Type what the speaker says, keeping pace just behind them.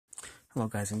Hello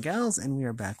guys and gals, and we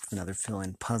are back with another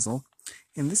fill-in puzzle.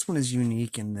 And this one is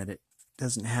unique in that it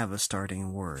doesn't have a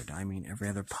starting word. I mean, every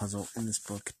other puzzle in this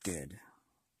book did.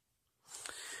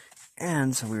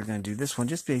 And so we're going to do this one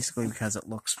just basically because it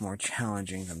looks more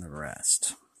challenging than the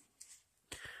rest.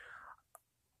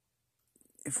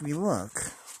 If we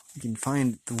look, we can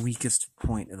find the weakest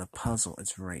point of the puzzle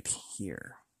is right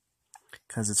here.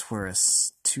 Because it's where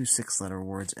two six-letter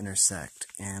words intersect,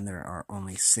 and there are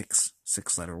only six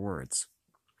six-letter words.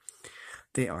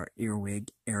 They are earwig,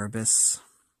 Erebus,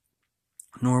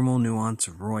 normal, nuance,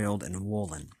 roiled, and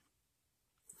woolen.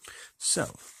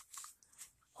 So,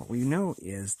 what we know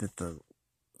is that the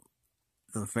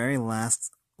very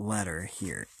last letter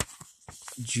here,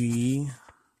 G,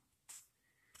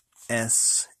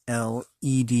 S, L,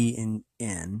 E, D, and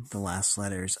N, the last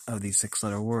letters of these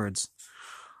six-letter words,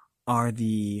 are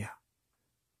the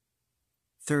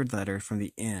third letter from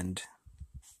the end.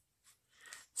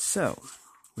 So,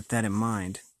 with that in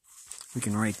mind, we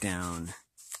can write down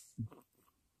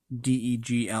D, E,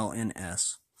 G, L, N,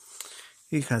 S,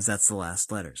 because that's the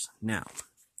last letters. Now,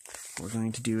 what we're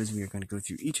going to do is we are going to go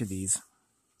through each of these.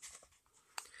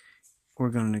 We're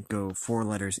going to go 4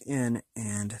 letters in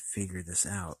and figure this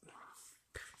out.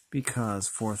 Because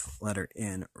fourth letter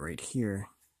N right here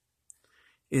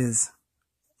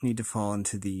need to fall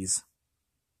into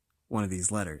one of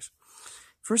these letters.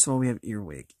 First of all, we have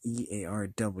earwig,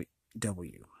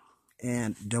 E-A-R-W,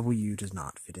 and W does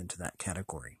not fit into that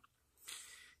category.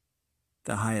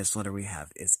 The highest letter we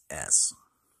have is S.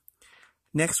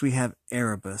 Next we have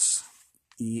Erebus,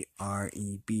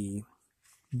 E-R-E-B.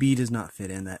 B does not fit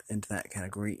into that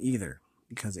category either,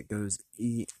 because it goes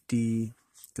D,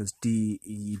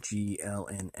 E, G, L,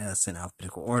 and S in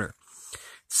alphabetical order.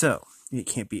 So, it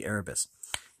can't be Erebus.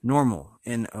 Normal,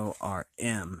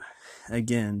 N-O-R-M.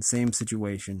 Again, same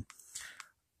situation.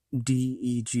 D,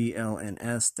 E, G, L, and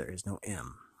S, there is no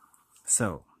M.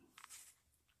 So,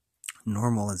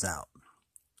 normal is out.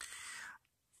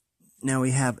 Now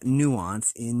we have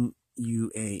nuance,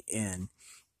 N-U-A-N,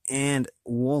 and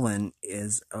woolen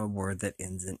is a word that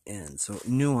ends in N. So,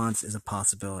 nuance is a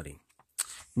possibility.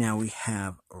 Now we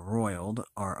have roiled,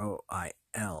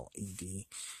 R-O-I-L-E-D,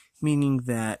 meaning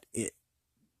that it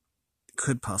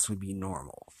could possibly be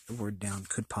normal. The word down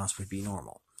could possibly be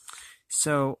normal.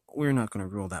 So we're not going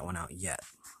to rule that one out yet.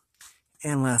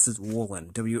 And last is woolen,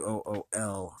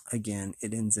 W-O-O-L. Again,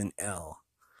 it ends in L.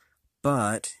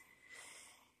 But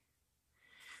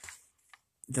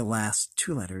the last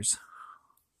 2 letters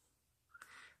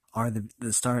are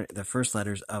the first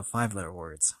letters of 5-letter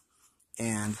words.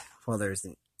 And while there's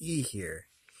an E here,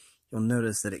 you'll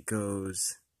notice that it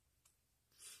goes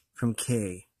from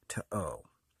K to O.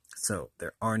 So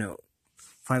there are no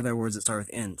 5-letter words that start with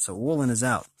N. So woolen is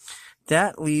out.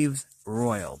 That leaves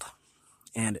roiled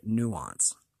and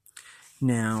nuance.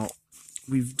 Now,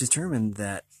 we've determined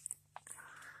that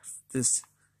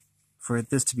for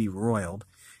this to be roiled,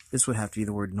 this would have to be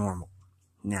the word normal.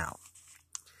 Now,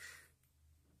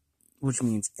 which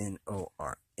means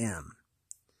N-O-R-M.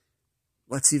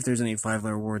 Let's see if there's any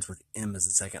 5-letter words with M as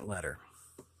the second letter.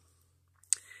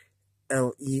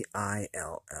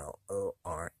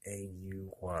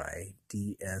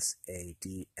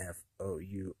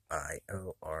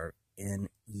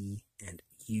 L-E-I-L-L-O-R-A-U-Y-D-S-A-D-F-O-U-I-O-R-N-E and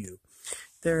U.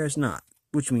 There is not,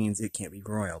 which means it can't be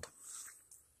roiled.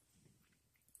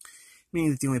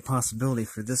 Meaning that the only possibility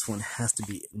for this one has to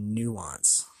be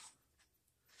nuance.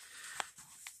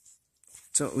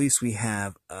 So at least we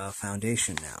have a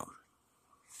foundation now.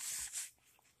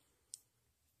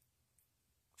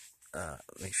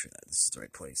 Make sure that this is the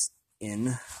right place.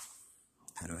 N,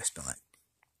 how do I spell it?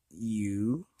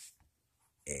 U-A-N-C.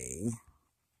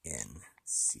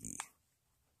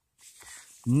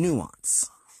 Nuance.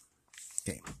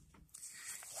 Okay.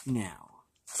 Now,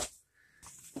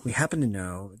 we happen to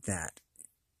know that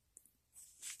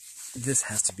this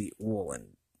has to be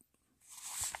woolen.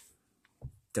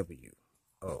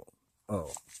 W-O-O-L-E-N.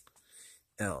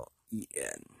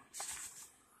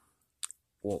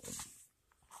 Woolen.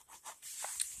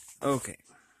 Okay.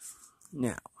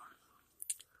 Now,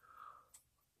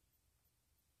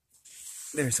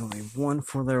 there's only one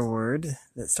 4-letter word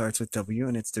that starts with W,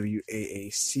 and it's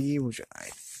W-A-A-C,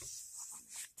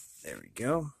 there we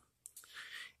go.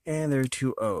 And there are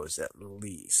 2 O's at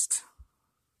least.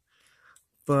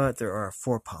 But there are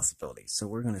 4 possibilities, so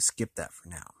we're going to skip that for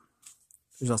now.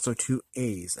 There's also 2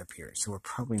 A's up here, so we're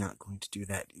probably not going to do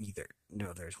that either.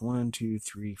 No, there's 1, 2,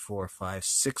 3, 4, 5,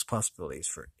 6 possibilities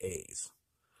for A's.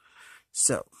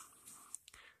 So,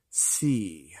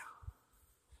 C.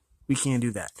 We can't do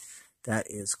that. That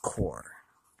is core.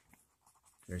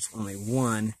 There's only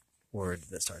one word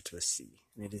that starts with C,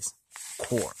 and it is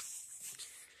core.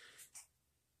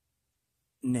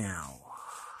 Now,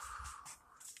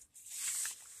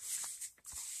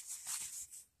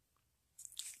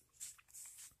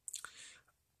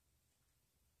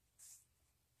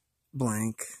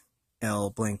 blank, L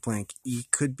blank blank E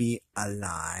could be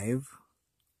alive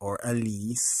or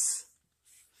Elise.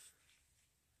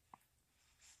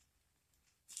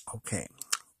 Okay,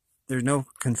 there's no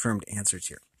confirmed answers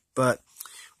here, but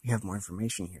we have more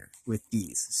information here with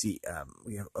these. See,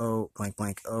 we have O blank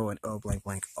blank O and O blank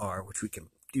blank R, which we can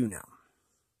do now.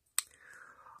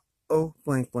 O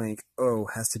blank blank O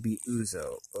has to be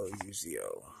Uzo,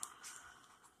 O-U-Z-O.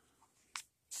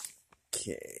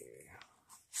 Okay.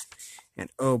 And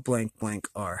O blank blank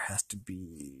R has to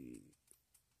be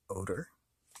odor.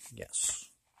 Yes.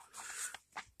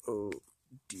 O-D-O-R.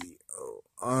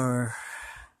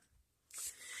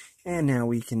 And now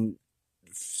we can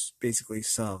basically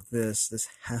solve this. This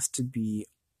has to be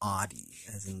Audi,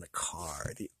 as in the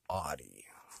car, the Audi.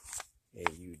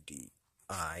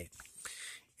 A-U-D-I.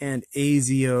 And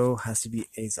A-Z-O has to be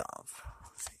Azov.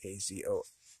 A-Z-O.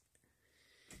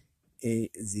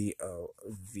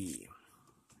 A-Z-O-V.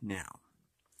 Now,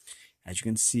 as you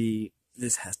can see,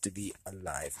 this has to be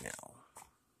alive now.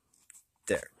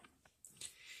 There.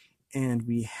 And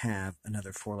we have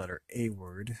another four-letter A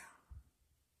word.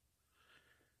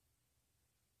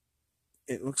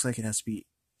 It looks like it has to be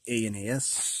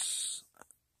A-N-A-S,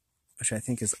 which I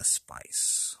think is a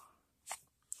spice.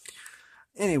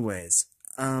 Anyways,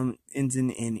 ends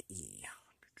in N-E.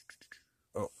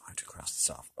 Oh, I have to cross this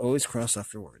off. Always cross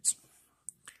off your words.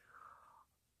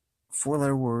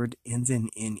 Four-letter word ends in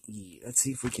N-E. Let's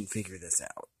see if we can figure this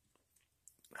out.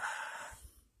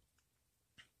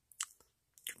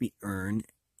 Could be earn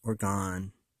or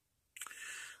gone.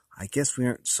 I guess we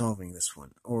aren't solving this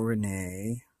one. Or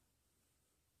Renee.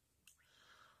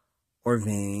 Or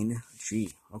vain.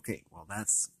 Gee, okay, well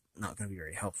that's not going to be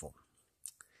very helpful.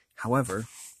 However,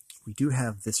 we do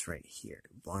have this right here.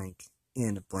 Blank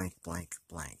in blank blank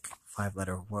blank.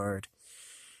 Five-letter word.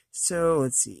 So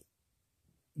let's see.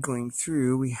 Going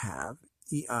through, we have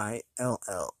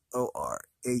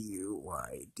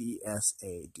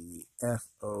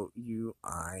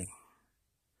E-I-L-L-O-R-A-U-Y-D-S-A-D-F-O-U-I.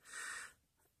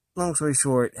 Long story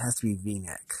short, it has to be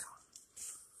V-neck.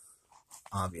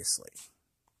 Obviously.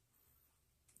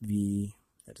 V,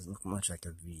 that doesn't look much like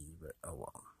a V, but oh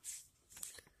well.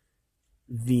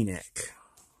 V-neck,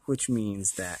 which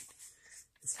means that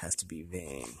this has to be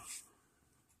vain.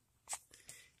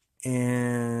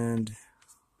 And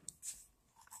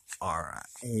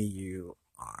R-A-U-R-A.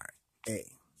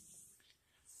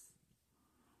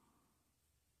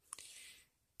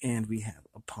 And we have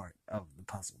a part of the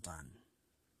puzzle done.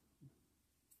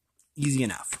 Easy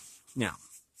enough. Now,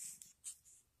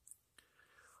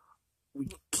 we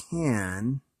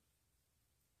can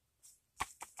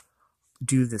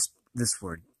do this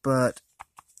word, but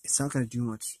it's not going to do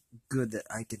much good that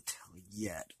I can tell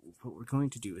yet. What we're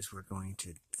going to do is we're going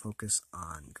to focus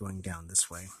on going down this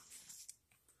way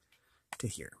to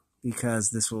here,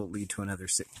 because this will lead to another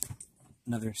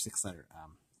six-letter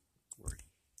word.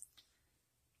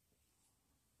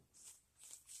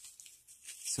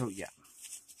 So yeah.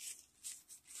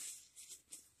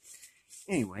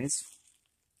 Anyways,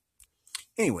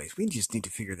 we just need to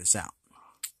figure this out,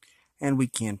 and we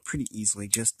can pretty easily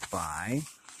just by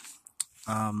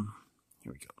here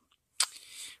we go.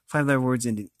 Five-letter words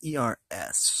end in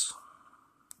E-R-S.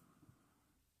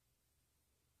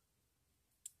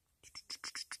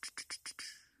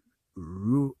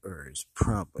 Rulers,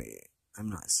 probably. I'm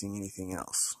not seeing anything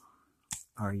else.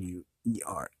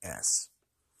 R-U-E-R-S.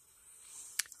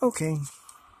 Okay.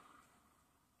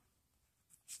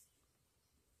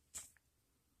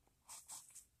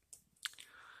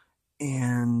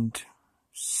 And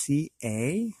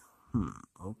C-A?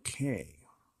 Okay.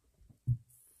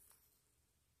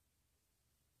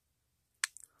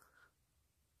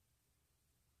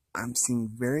 I'm seeing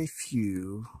very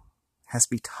few. Has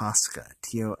to be Tosca.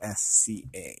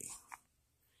 T-O-S-C-A.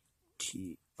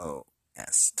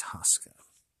 T-O-S. Tosca.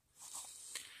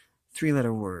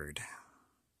 Three-letter word.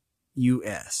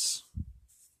 U-S.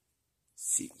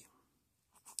 C.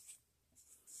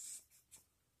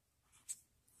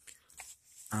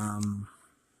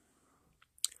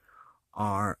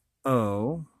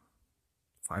 R-O.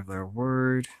 Five-letter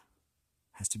word.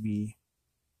 Has to be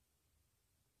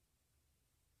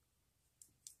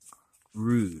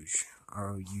rouge.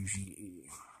 R-O-U-G-E.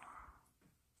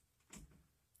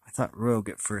 I thought rogue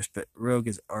at first, but rogue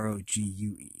is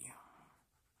R-O-G-U-E.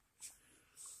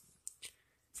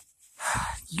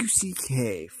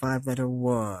 U-C-K. Five-letter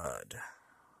word.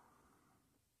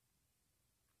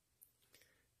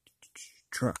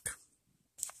 truck.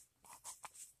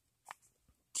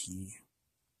 T-R,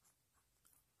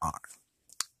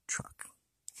 truck.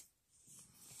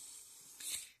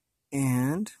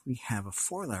 And we have a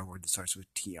four-letter word that starts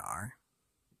with TR.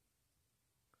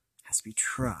 Has to be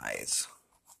tries.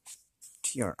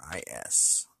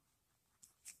 T-R-I-S.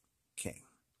 Okay.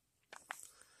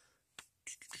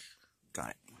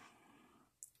 Got it.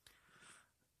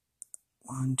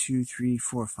 1, 2, 3,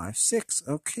 4, 5, 6.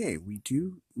 Okay, we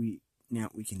can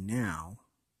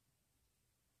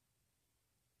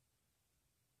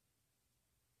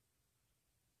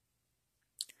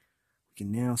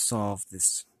now solve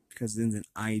this, because then an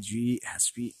IG, it has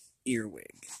to be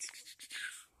earwig.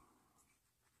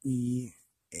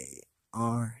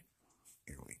 E-A-R,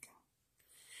 earwig.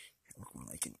 Look more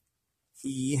like an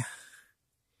E,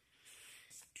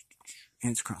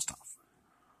 and it's crossed off.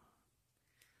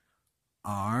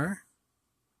 R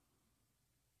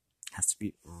has to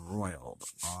be roiled.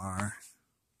 R-O-I-L,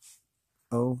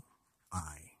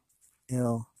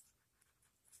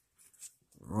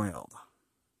 roiled.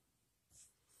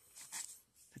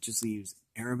 That just leaves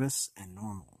Erebus and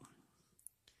normal.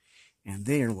 And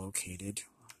they are located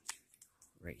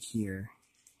right here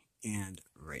and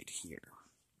right here.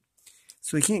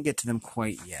 So we can't get to them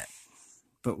quite yet,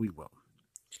 but we will.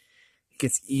 It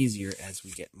gets easier as we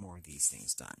get more of these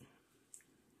things done.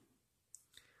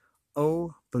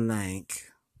 O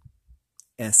blank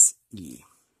S-E.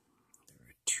 There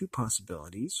are two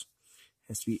possibilities. It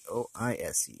has to be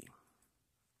O-I-S-E.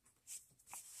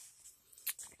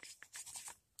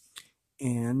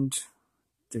 And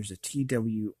there's a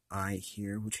T-W-I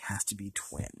here, which has to be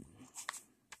twin.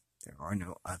 There are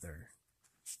no other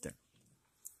there.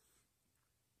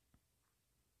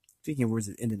 Speaking of words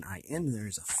that end in I-N,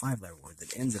 there's a five-letter word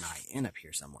that ends in I-N up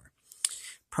here somewhere.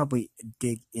 Probably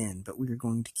dig in, but we are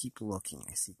going to keep looking.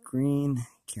 I see green,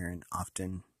 Karen,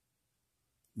 often,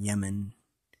 Yemen,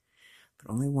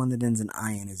 but only one that ends in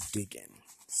I-N is dig in.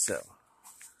 So,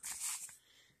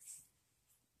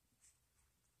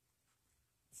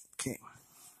 okay.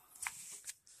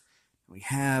 We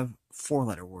have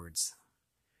four-letter words.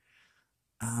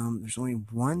 There's only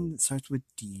one that starts with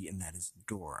D, and that is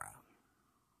Dora.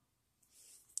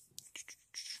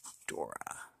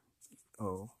 Dora.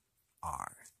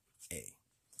 O-R-A.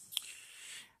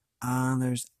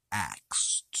 There's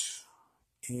axed.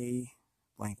 A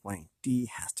blank blank D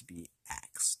has to be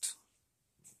axed.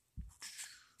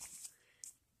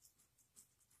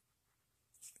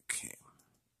 Okay.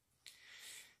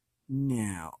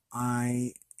 Now,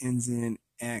 I ends in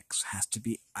X has to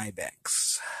be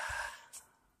ibex.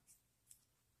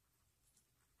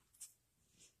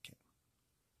 Okay.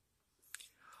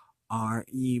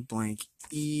 R-E blank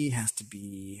E has to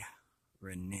be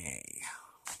Renee.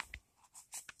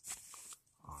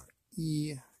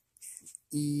 R-E and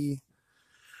E.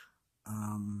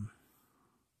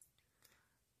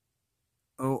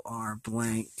 O-R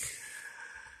blank.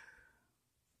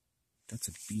 That's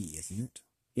a B, isn't it?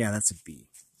 Yeah, that's a B.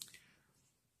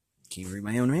 Can't read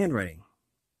my own handwriting.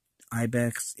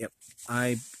 Ibex, yep.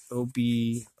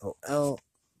 I-O-B-O-L.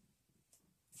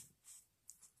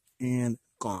 And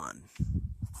gone.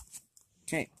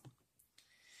 Okay.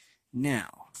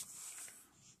 Now,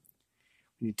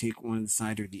 we need to take one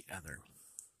side or the other.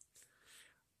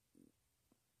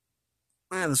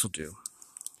 This will do.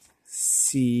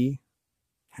 C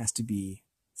has to be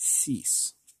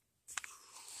cease.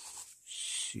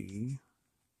 C-E-A-S-E.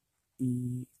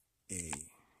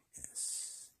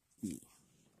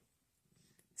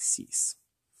 Cease.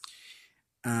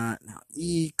 Now,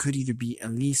 E could either be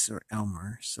Elise or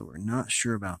Elmer, so we're not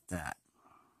sure about that.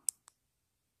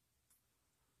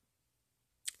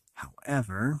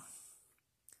 However,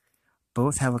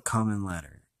 both have a common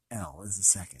letter. L is the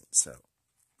second, so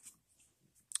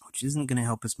which isn't going to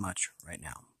help us much right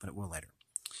now, but it will later.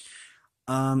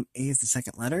 A is the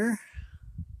second letter.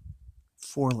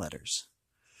 4 letters.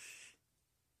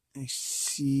 I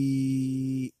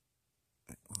see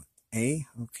A.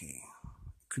 Okay,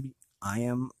 could be I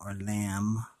am or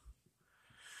lamb.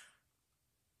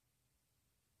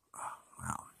 Oh,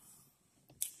 wow.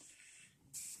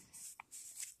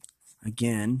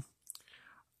 Again,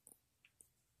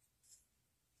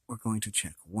 we're going to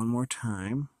check one more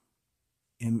time.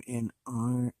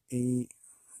 M-N-R-A-C-E-A.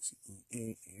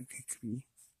 Okay, could be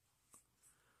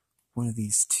one of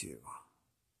these two.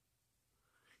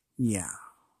 Yeah.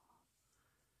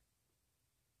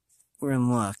 We're in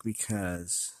luck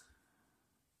because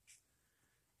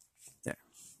there.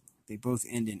 They both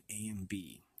end in A and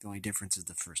B. The only difference is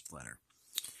the first letter.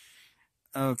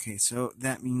 Okay, so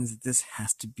that means that this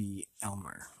has to be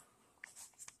Elmer.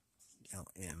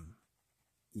 L-M-E-R.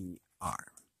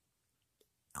 Elmer.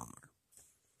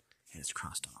 And it's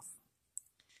crossed off.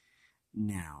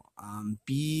 Now,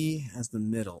 B as the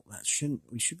middle.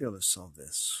 We should be able to solve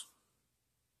this.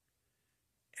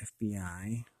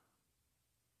 FBI.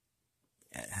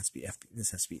 It has to be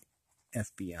this has to be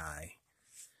FBI.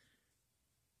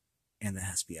 And that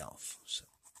has to be ELF. So,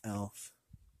 ELF,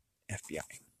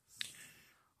 FBI.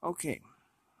 Okay.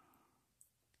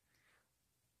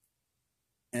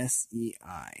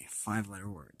 SEI, 5-letter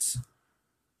words.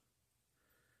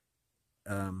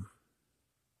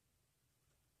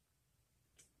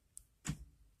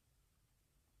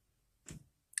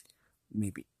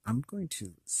 Maybe. I'm going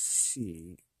to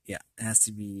see. Yeah, it has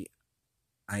to be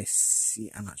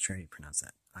IC. I'm not sure how you pronounce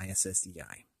that.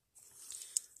 ISSEI.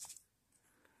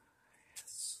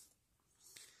 Yes.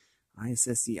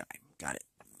 ISSEI. Got it.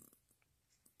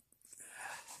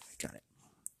 Got it.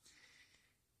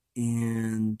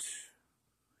 And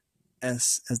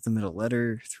S as the middle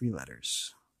letter, 3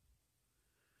 letters.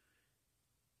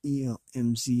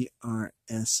 ELMZRSOTZYLEYI.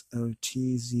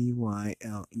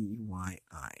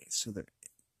 So they're.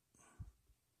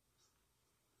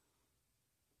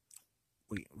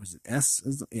 Wait, was it S?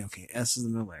 Yeah, okay, S is the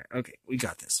middle letter. Okay, we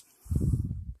got this.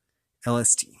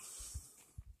 LST.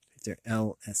 Right there,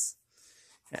 LS.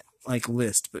 Like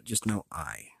list, but just no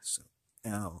I. So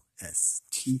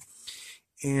LST.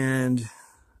 And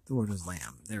the word was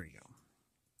lamb. There we go.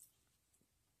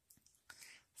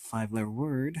 5-letter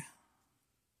word.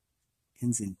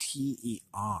 Ends in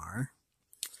TER.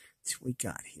 That's what we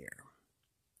got here.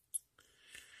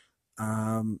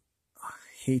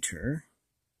 Hater.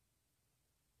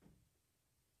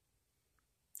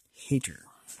 Hater.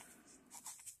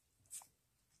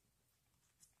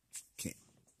 Okay.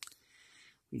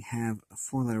 We have a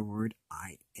 4-letter word,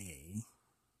 IA.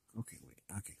 Okay, wait.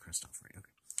 Okay, crossed off, right?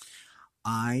 Okay.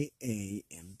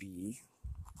 IAMB.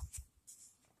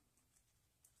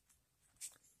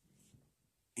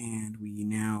 And we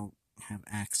now have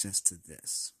access to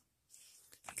this.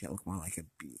 Okay, it look more like a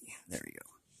B. There we go.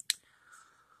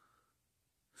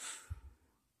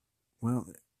 Well,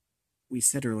 we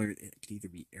said earlier it could either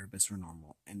be Erebus or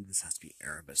normal, and this has to be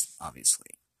Erebus,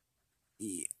 obviously.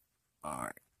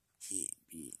 EREBUS.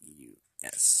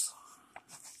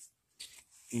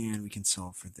 And we can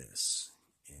solve for this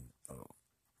in ORMAL.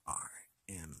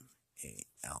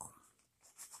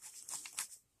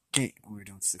 Okay, we're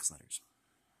doing 6 letters.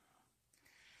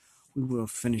 We will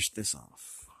finish this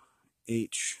off.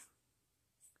 H.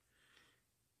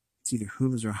 It's either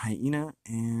hoolas or hyena,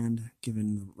 and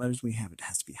given the letters we have, it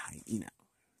has to be hyena.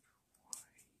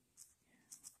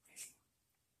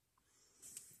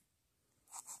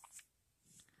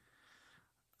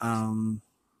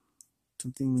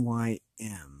 Something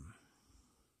YM.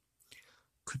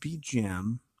 Could be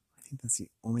gem. I think that's the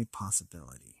only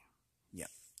possibility.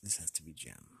 Yep, this has to be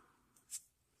gem.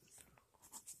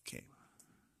 Okay.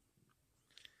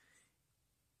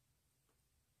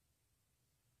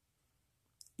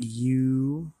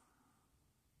 U.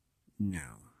 No.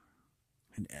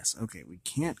 And S. Okay, we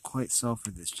can't quite solve for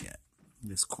this yet.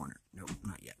 This corner. Nope,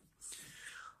 not yet.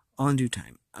 All in due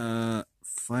time.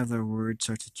 5-letter word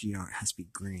starts with GR. It has to be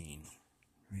green.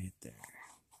 Right there.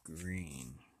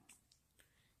 Green.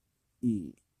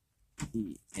 E-N.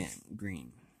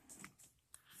 Green.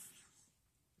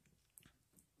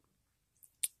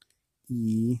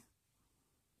 E.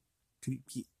 Could it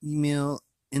be email,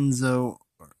 Enzo,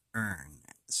 or earn?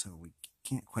 So we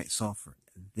can't quite solve for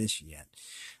this yet.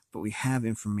 But we have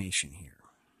information here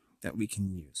that we can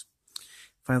use.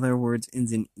 5-letter words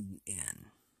ends in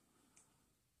EN.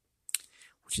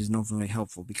 Which is not really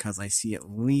helpful because I see at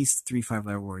least 3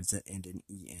 5-letter words that end in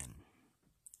EN.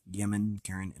 Yemen,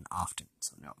 Karen, and often,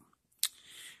 so no.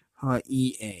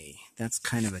 EA, that's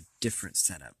kind of a different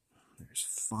setup. There's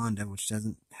Fonda, which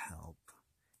doesn't help.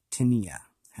 Tinea,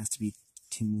 has to be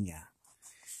Tinea.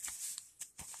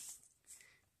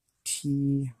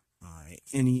 Tinea,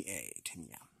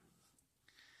 Tinea.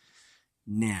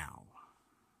 Now,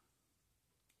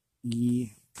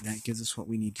 E, that gives us what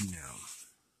we need to know.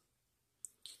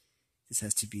 This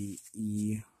has to be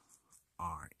ERN.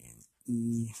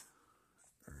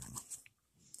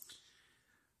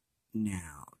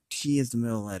 Now, T is the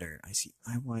middle letter. I see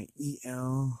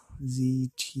IYELZT.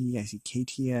 I see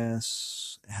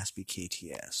KTS. It has to be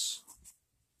KTS.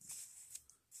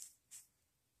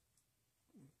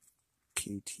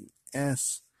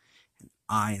 KTS. And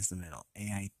I is the middle.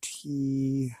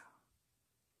 AIT.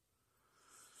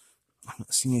 I'm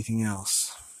not seeing anything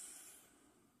else.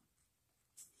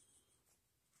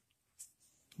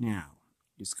 Now,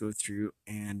 just go through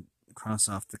and cross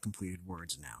off the completed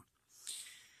words now.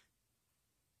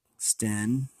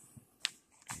 Sten,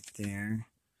 there,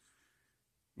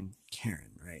 and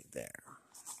Karen right there.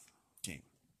 Okay.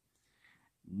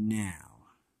 Now,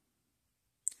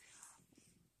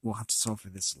 we'll have to solve for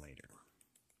this later,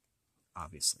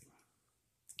 obviously.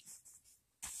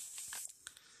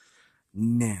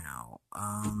 Now,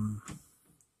 I'm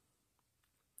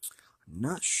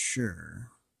not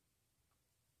sure.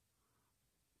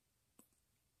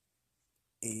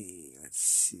 Let's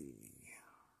see.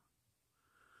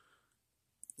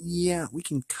 Yeah, we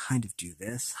can kind of do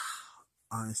this.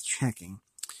 I was checking.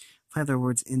 5 other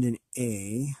words end in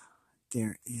A.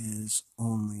 There is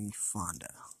only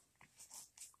Fonda.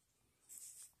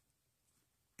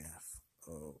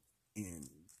 Fonda.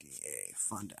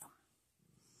 Fonda.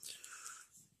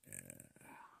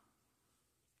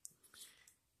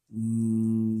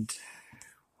 And 1,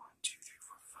 2, 3,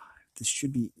 4, 5. This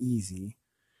should be easy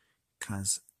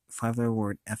because 5 letter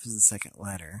word, F is the second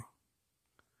letter.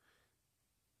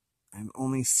 I'm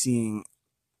only seeing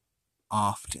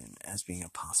often as being a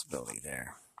possibility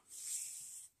there.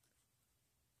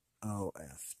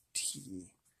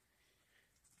 O-F-T.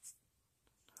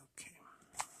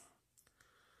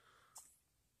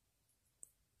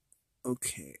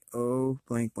 Okay, O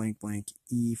blank blank blank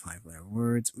E, 5 letter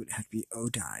words, would have to be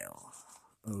Odile.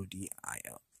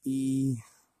 O-D-I-L-E.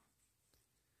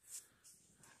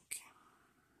 Okay.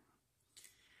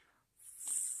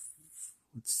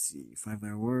 Let's see, 5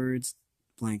 letter words,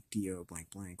 blank D-O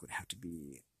blank blank would have to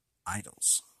be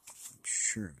idols. I'm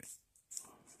sure of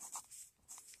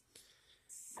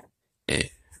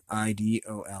it.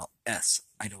 I-D-O-L-S,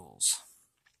 idols.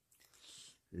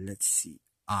 Let's see,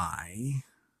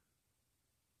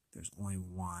 there's only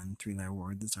one 3-letter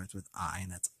word that starts with I,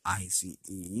 and that's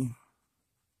I-Z-E,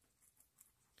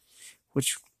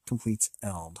 which completes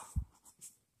eld.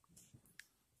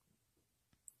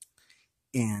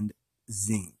 And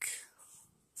zinc.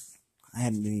 I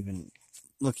hadn't been even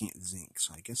looking at zinc,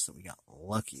 so I guess that we got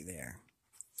lucky there.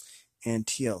 And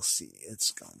TLC,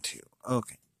 it's gone too.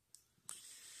 Okay.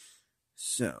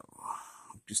 So,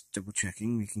 just double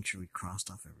checking, making sure we crossed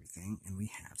off everything, and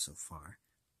we have so far.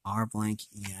 R blank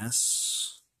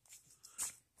ES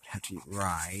would have to be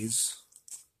rise.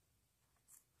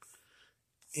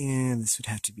 And this would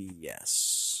have to be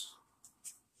yes.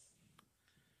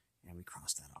 And we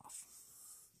crossed that off.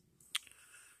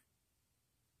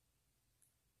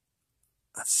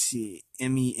 Let's see,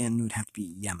 MEN would have to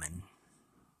be Yemen.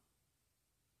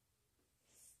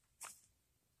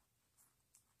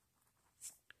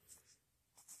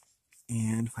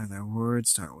 And 5-letter words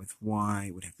start with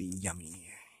Y, would have to be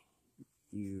yummy.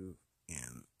 U-M-M-Y.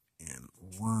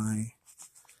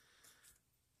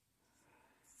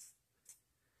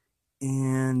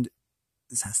 And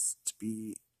this has to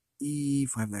be E,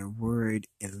 5-letter word,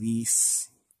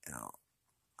 Elise,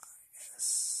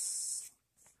 L-I-S,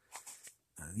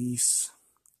 Elise.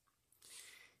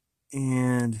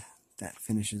 And that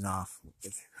finishes off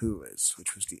with who is,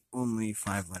 which was the only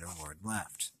 5-letter word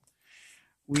left.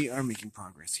 We are making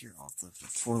progress here, all the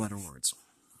 4-letter words.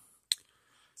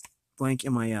 Blank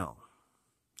M-I-L,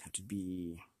 have to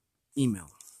be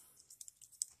email.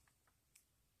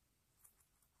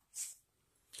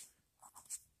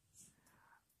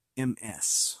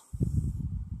 MS,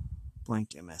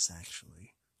 blank MS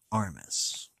actually,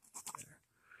 RMS, there.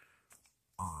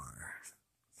 R,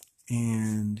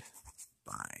 and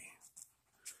by,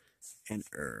 and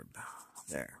herb,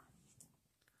 there.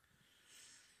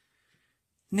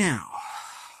 Now,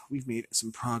 we've made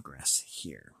some progress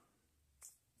here.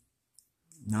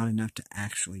 Not enough to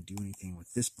actually do anything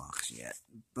with this box yet,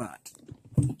 but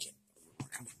we get more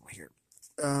comfortable here.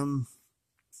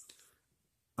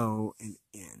 O and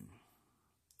N.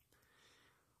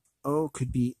 O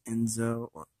could be Enzo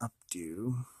or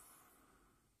updo,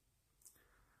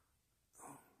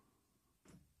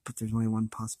 but there's only one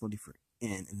possibility for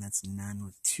N, and that's none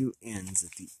with 2 N's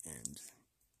at the end.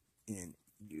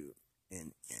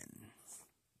 N-U-N-N.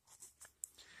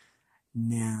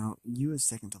 Now, U is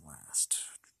second to last.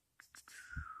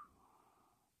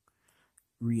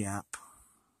 Re-up.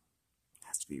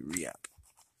 Has to be re-up.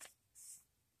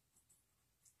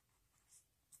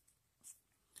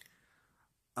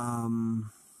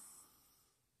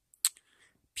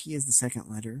 P is the second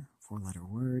letter, 4-letter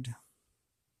word.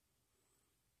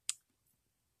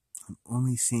 I'm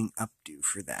only seeing updo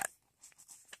for that.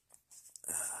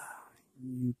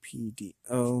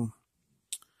 U-P-D-O.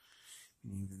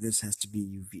 Meaning that this has to be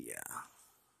Uvia.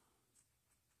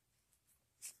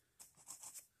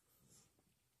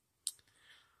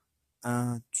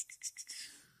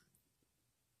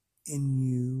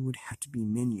 NU would have to be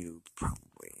menu,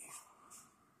 probably.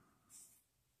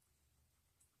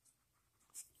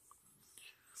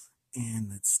 And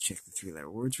let's check the 3-letter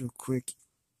words real quick.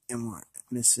 MR,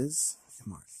 Mrs.,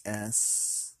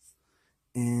 MRS,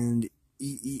 and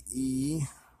EEE,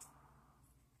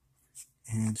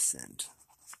 and send.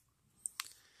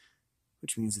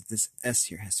 Which means that this S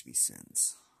here has to be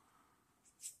sends.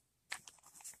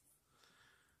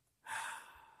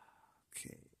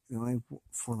 Okay, the only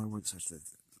 4-letter word such that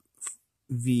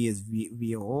V is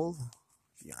viol,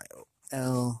 VIOL.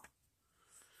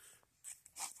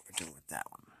 We're done with that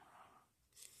one.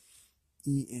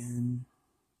 EN.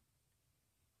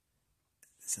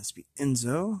 This has to be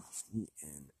Enzo.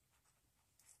 EN.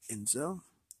 Enzo.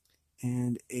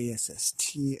 And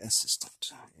ASST,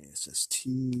 assistant. ASST.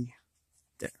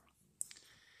 There.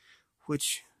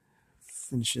 Which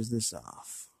finishes this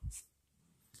off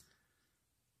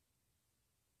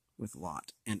with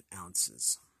lot and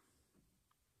ounces.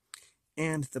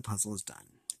 And the puzzle is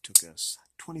done. It took us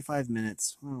 25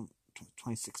 minutes, well,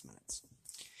 26 minutes.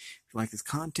 If you like this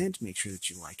content, make sure that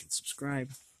you like and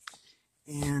subscribe.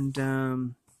 And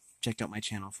check out my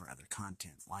channel for other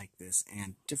content like this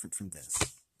and different from this.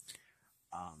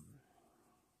 I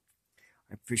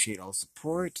appreciate all the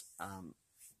support. I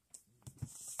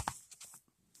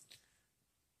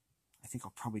think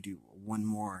I'll probably do one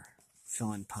more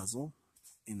fill-in puzzle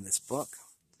in this book.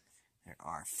 There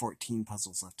are 14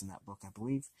 puzzles left in that book, I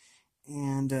believe.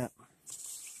 And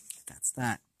that's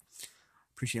that.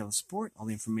 Appreciate all the support. All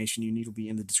the information you need will be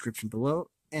in the description below.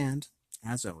 And,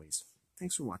 as always,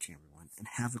 thanks for watching, everyone, and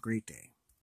have a great day.